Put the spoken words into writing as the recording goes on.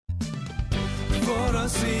for a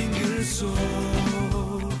single soul,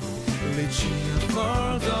 reaching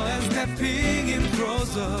further and stepping in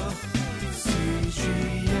closer.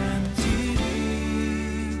 CGN to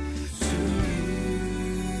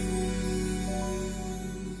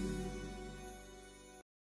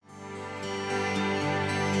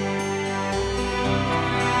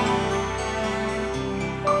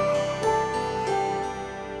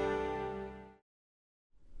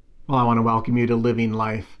Well, I want to welcome you to Living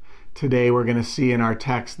Life. Today we're going to see in our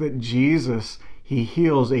text that Jesus, he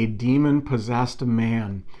heals a demon-possessed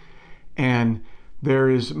man. And there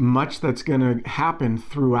is much that's going to happen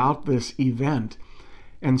throughout this event.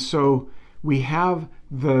 And so we have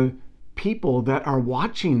the people that are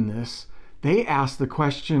watching this, they ask the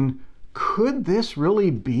question, could this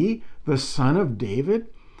really be the Son of David?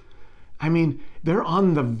 I mean, they're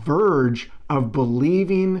on the verge of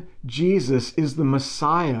believing Jesus is the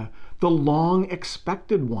Messiah, the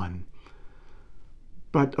long-expected one.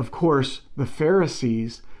 But of course, the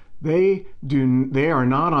Pharisees, they are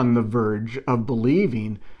not on the verge of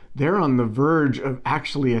believing. They're on the verge of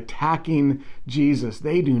actually attacking Jesus.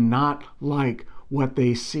 They do not like what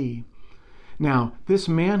they see. Now, this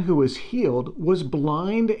man who was healed was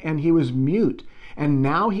blind and he was mute, and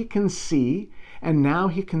now he can see, and now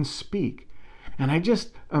he can speak. And I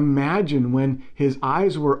just imagine when his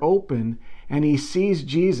eyes were open and he sees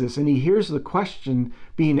Jesus and he hears the question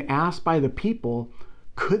being asked by the people,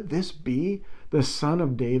 could this be the Son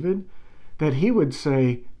of David? That he would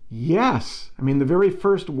say, yes. I mean, the very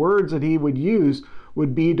first words that he would use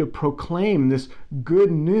would be to proclaim this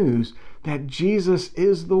good news that Jesus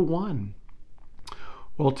is the one.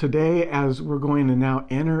 Well, today, as we're going to now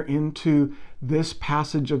enter into this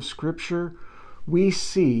passage of Scripture, we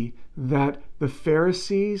see that the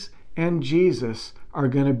Pharisees and Jesus are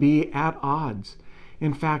going to be at odds.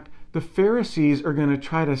 In fact, the Pharisees are going to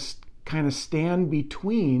try to kind of stand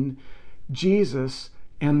between Jesus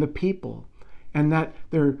and the people, and that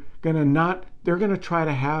they're going to try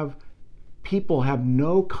to have people have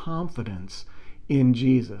no confidence in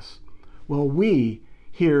Jesus. Well, we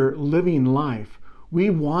here, Living Life, we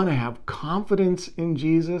want to have confidence in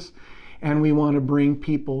Jesus, and we want to bring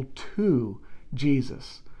people to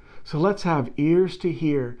Jesus. So let's have ears to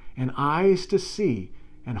hear and eyes to see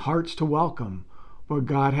and hearts to welcome what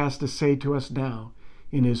God has to say to us now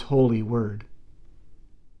in His holy word.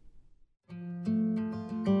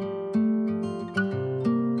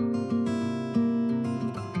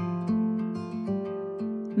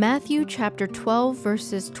 Matthew chapter 12,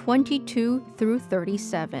 verses 22 through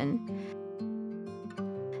 37.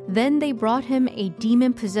 Then they brought him a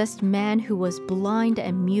demon-possessed man who was blind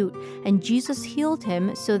and mute, and Jesus healed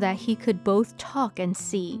him so that he could both talk and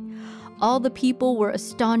see. All the people were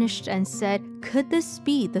astonished and said, "Could this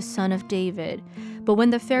be the Son of David?" But when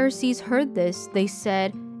the Pharisees heard this, they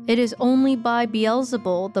said, "It is only by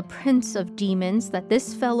Beelzebul, the prince of demons, that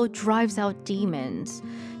this fellow drives out demons."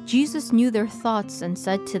 Jesus knew their thoughts and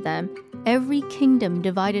said to them, "Every kingdom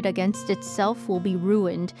divided against itself will be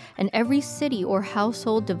ruined, and every city or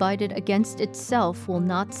household divided against itself will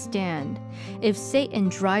not stand. If Satan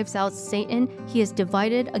drives out Satan, he is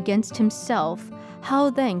divided against himself. How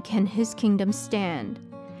then can his kingdom stand?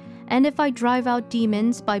 And if I drive out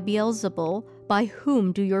demons by Beelzebul, by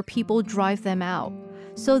whom do your people drive them out?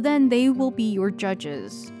 So then they will be your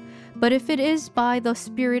judges. But if it is by the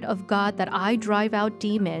Spirit of God that I drive out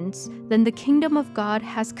demons, then the kingdom of God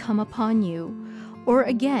has come upon you. Or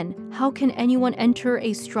again, how can anyone enter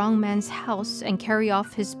a strong man's house and carry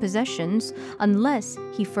off his possessions unless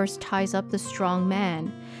he first ties up the strong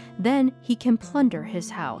man? Then he can plunder his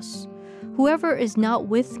house. Whoever is not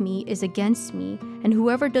with me is against me, and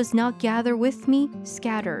whoever does not gather with me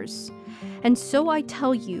scatters. And so I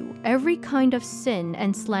tell you, every kind of sin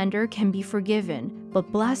and slander can be forgiven,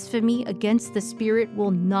 but blasphemy against the Spirit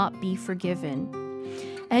will not be forgiven.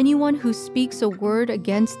 Anyone who speaks a word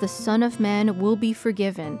against the Son of Man will be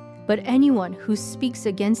forgiven, but anyone who speaks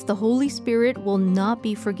against the Holy Spirit will not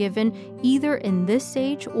be forgiven, either in this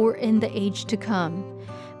age or in the age to come.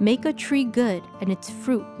 Make a tree good, and its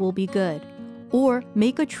fruit will be good. Or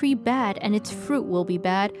make a tree bad, and its fruit will be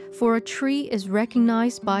bad, for a tree is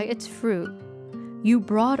recognized by its fruit. You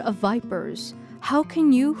brood of vipers, how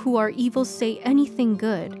can you who are evil say anything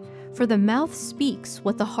good? For the mouth speaks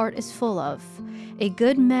what the heart is full of. A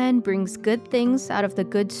good man brings good things out of the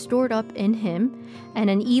good stored up in him, and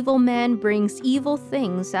an evil man brings evil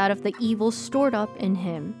things out of the evil stored up in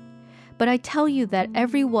him. But I tell you that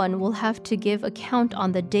everyone will have to give account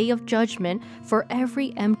on the day of judgment for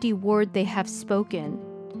every empty word they have spoken.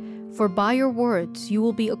 For by your words you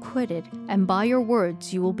will be acquitted, and by your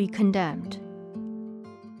words you will be condemned.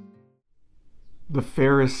 the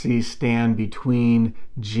Pharisees stand between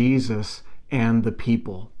Jesus and the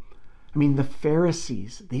people. I mean, the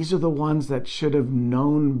Pharisees, these are the ones that should have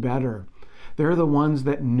known better. They're the ones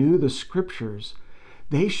that knew the scriptures.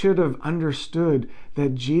 They should have understood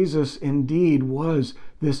that Jesus indeed was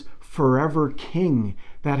this forever king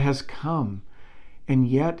that has come. And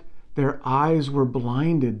yet their eyes were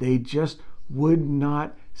blinded. They just would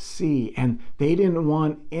not see. And they didn't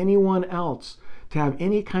want anyone else to have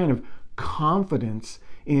any kind of confidence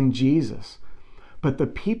in Jesus. But the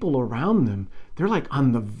people around them, they're like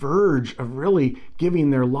on the verge of really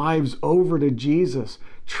giving their lives over to Jesus,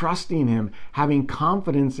 trusting him, having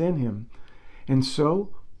confidence in him. And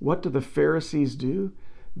so, what do the Pharisees do?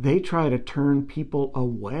 They try to turn people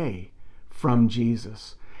away from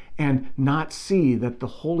Jesus and not see that the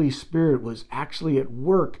Holy Spirit was actually at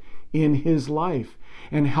work in his life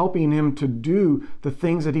and helping him to do the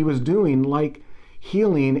things that he was doing, like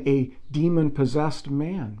healing a demon-possessed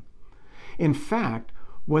man. In fact,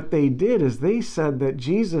 what they did is they said that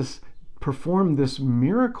Jesus performed this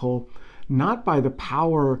miracle not by the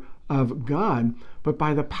power of God, but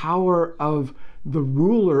by the power of the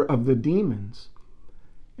ruler of the demons.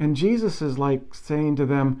 And Jesus is like saying to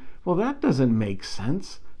them, well, that doesn't make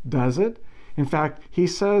sense, does it? In fact, he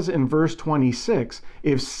says in verse 26,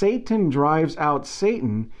 if Satan drives out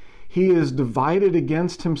Satan, he is divided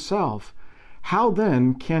against himself. How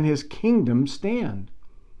then can his kingdom stand?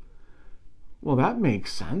 Well, that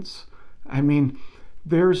makes sense. I mean,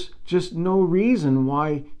 there's just no reason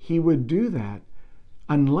why he would do that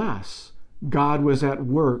unless God was at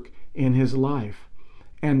work in his life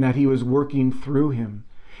and that he was working through him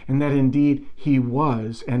and that indeed he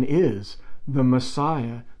was and is the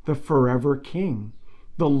Messiah, the forever king,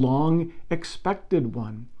 the long expected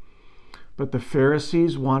one. But the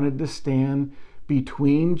Pharisees wanted to stand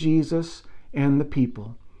between Jesus and the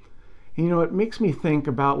people. And it makes me think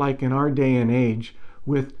about, like in our day and age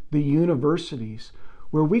with the universities,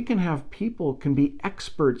 where we can have people can be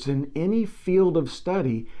experts in any field of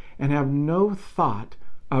study and have no thought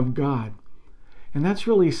of God. And that's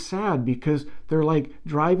really sad because they're like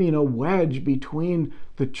driving a wedge between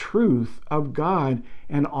the truth of God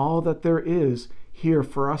and all that there is here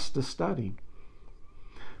for us to study.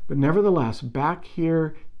 But nevertheless, back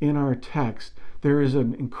here in our text, there is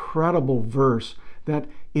an incredible verse that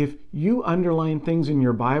if you underline things in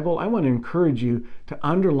your Bible, I want to encourage you to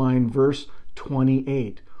underline verse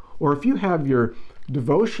 28. Or if you have your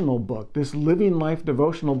devotional book, this Living Life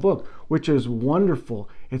devotional book, which is wonderful,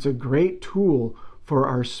 it's a great tool for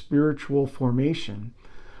our spiritual formation.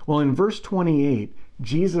 Well, in verse 28,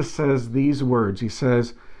 Jesus says these words. He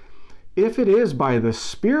says, if it is by the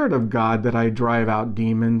Spirit of God that I drive out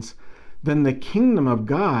demons, then the kingdom of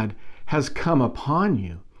God has come upon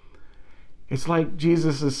you. It's like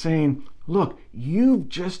Jesus is saying, look, you've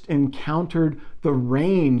just encountered the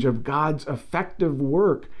range of God's effective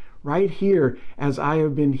work right here as I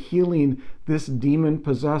have been healing this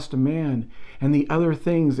demon-possessed man and the other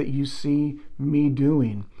things that you see me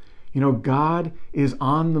doing. God is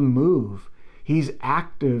on the move. He's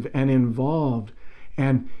active and involved,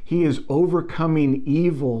 and he is overcoming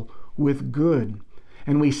evil with good.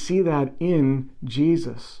 And we see that in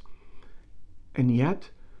Jesus. And yet,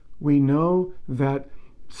 we know that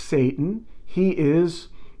Satan, he is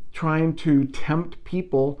trying to tempt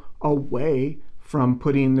people away from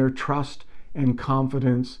putting their trust and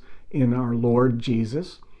confidence in our Lord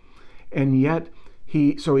Jesus. And yet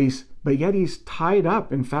he's tied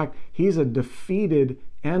up. In fact, he's a defeated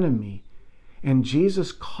enemy. And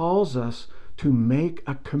Jesus calls us to make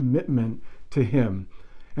a commitment to him.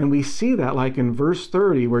 And we see that like in verse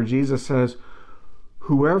 30 where Jesus says,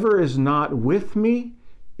 whoever is not with me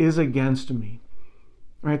is against me.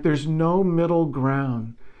 Right? There's no middle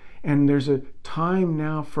ground. And there's a time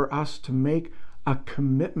now for us to make a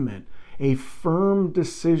commitment, a firm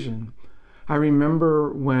decision. I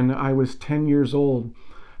remember when I was 10 years old,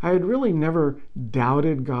 I had really never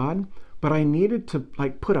doubted God, but I needed to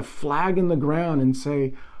put a flag in the ground and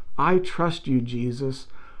say, I trust you, Jesus.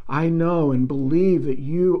 I know and believe that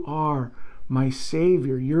you are my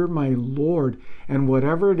Savior. You're my Lord. And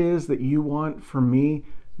whatever it is that you want for me,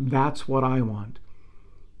 that's what I want.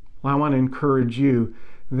 Well, I want to encourage you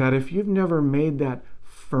that if you've never made that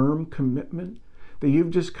firm commitment, that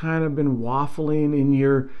you've just kind of been waffling in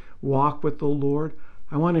your walk with the Lord,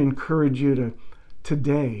 I want to encourage you to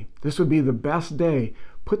today, this would be the best day,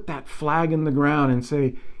 put that flag in the ground and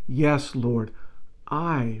say, yes, Lord,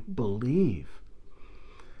 I believe.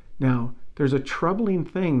 Now, there's a troubling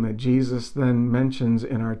thing that Jesus then mentions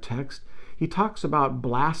in our text. He talks about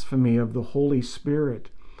blasphemy of the Holy Spirit.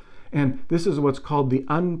 And this is what's called the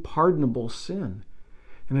unpardonable sin.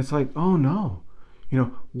 And it's like, oh no,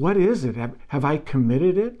 what is it? Have I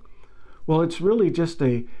committed it? Well, it's really just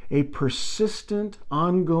a persistent,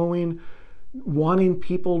 ongoing, wanting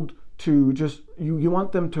people to just, you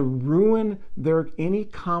want them to ruin any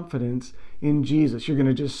confidence in Jesus. You're going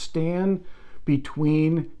to just stand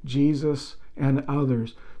between Jesus and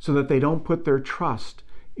others so that they don't put their trust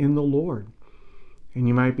in the Lord. And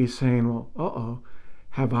you might be saying, well,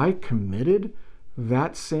 have I committed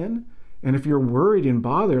that sin? And if you're worried and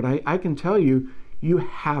bothered, I can tell you, you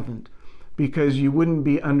haven't, because you wouldn't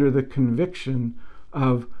be under the conviction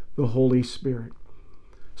of the Holy Spirit.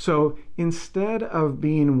 So instead of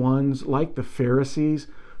being ones like the Pharisees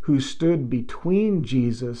who stood between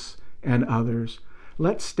Jesus and others,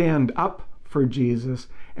 let's stand up for Jesus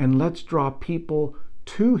and let's draw people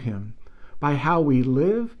to him by how we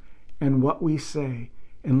live and what we say.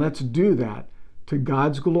 And let's do that to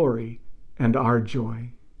God's glory and our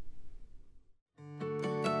joy.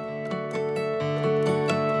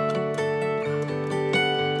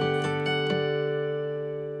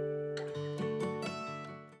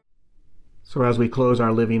 So as we close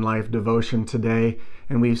our Living Life devotion today,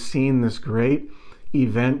 and we've seen this great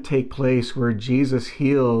event take place where Jesus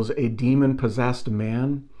heals a demon-possessed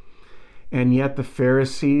man, and yet the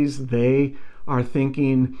Pharisees, they are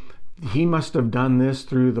thinking he must have done this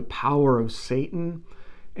through the power of Satan.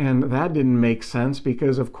 And that didn't make sense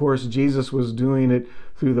because, of course, Jesus was doing it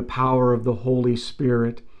through the power of the Holy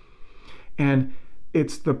Spirit. And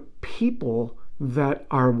it's the people that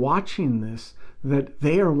are watching this that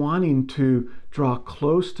they are wanting to draw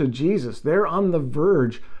close to Jesus. They're on the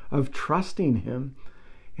verge of trusting him.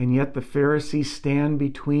 And yet the Pharisees stand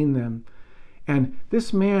between them. And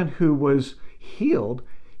this man who was healed,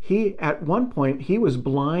 at one point he was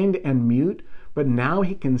blind and mute, but now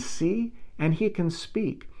he can see and he can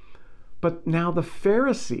speak. But now the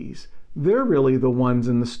Pharisees, they're really the ones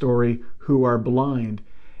in the story who are blind.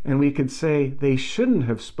 And we could say they shouldn't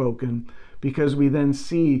have spoken, because we then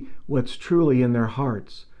see what's truly in their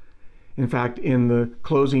hearts. In fact, in the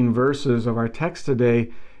closing verses of our text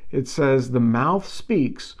today, it says, the mouth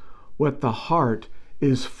speaks what the heart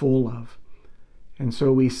is full of. And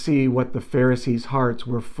so we see what the Pharisees' hearts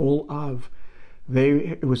were full of.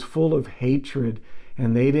 It was full of hatred,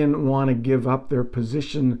 and they didn't want to give up their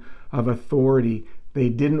position of authority. They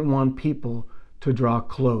didn't want people to draw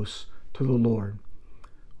close to the Lord.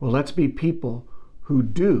 Well, let's be people who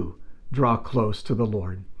do draw close to the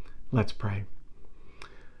Lord. Let's pray.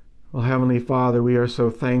 Well, Heavenly Father, we are so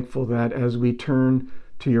thankful that as we turn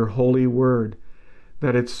to your holy word,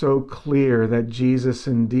 that it's so clear that Jesus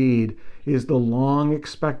indeed is the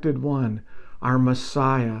long-expected one, our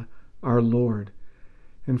Messiah, our Lord.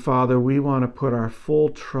 And Father, we want to put our full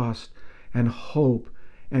trust and hope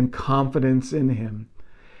and confidence in him.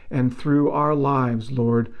 And through our lives,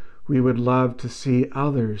 Lord, we would love to see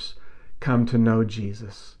others come to know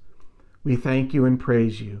Jesus. We thank you and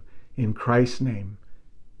praise you. In Christ's name,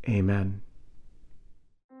 amen.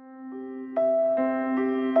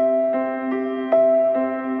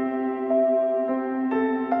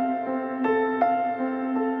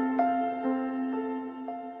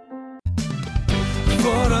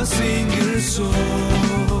 For a single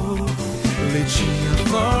soul, reaching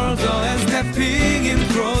further and stepping in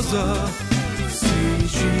closer.